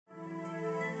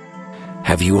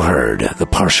Have you heard the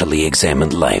Partially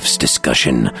Examined Life's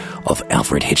discussion of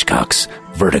Alfred Hitchcock's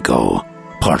Vertigo,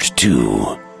 Part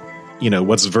 2? You know,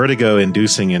 what's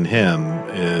vertigo-inducing in him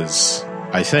is,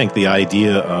 I think, the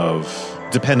idea of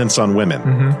dependence on women.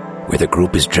 Where the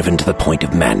group is driven to the point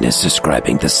of madness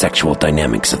describing the sexual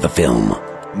dynamics of the film.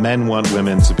 Men want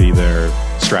women to be their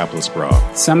strapless bra.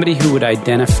 Somebody who would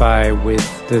identify with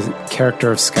the character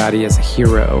of Scotty as a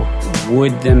hero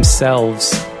would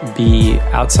themselves be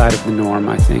outside of the norm,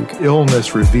 I think.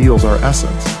 Illness reveals our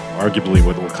essence. Arguably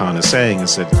what Lacan is saying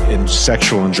is that in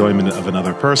sexual enjoyment of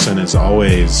another person is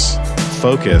always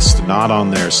focused not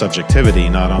on their subjectivity,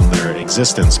 not on their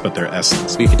existence, but their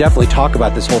essence. We could definitely talk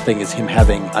about this whole thing as him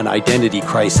having an identity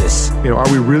crisis. You know,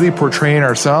 are we really portraying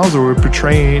ourselves, or are we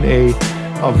portraying a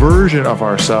version of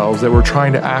ourselves that we're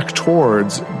trying to act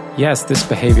towards? Yes, this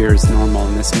behavior is normal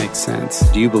and this makes sense.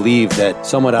 Do you believe that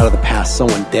someone out of the past,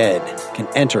 someone dead, can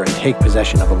enter and take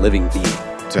possession of a living being?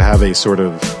 To have a sort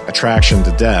of attraction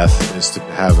to death is to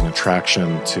have an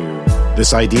attraction to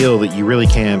this ideal that you really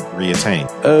can't reattain.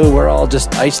 Oh, we're all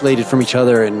just isolated from each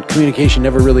other and communication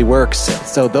never really works,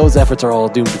 so those efforts are all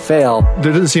doomed to fail.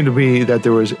 There doesn't seem to be that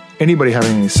there was anybody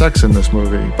having any sex in this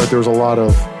movie, but there was a lot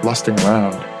of lusting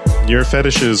around. Your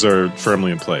fetishes are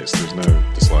firmly in place. There's no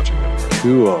dislodging them.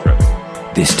 Cool.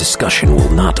 This discussion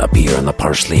will not appear on the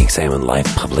Partially Examined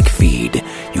Life public feed.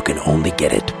 You can only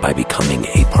get it by becoming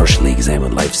a Partially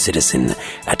Examined Life citizen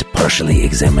at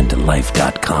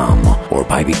partiallyexaminedlife.com or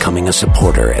by becoming a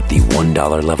supporter at the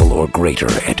 $1 level or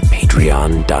greater at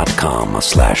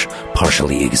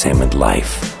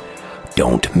patreon.com/partiallyexaminedlife.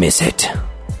 Don't miss it.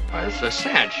 It's a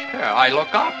cinch. Here, I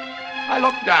look up, I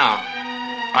look down,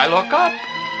 I look up,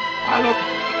 I look...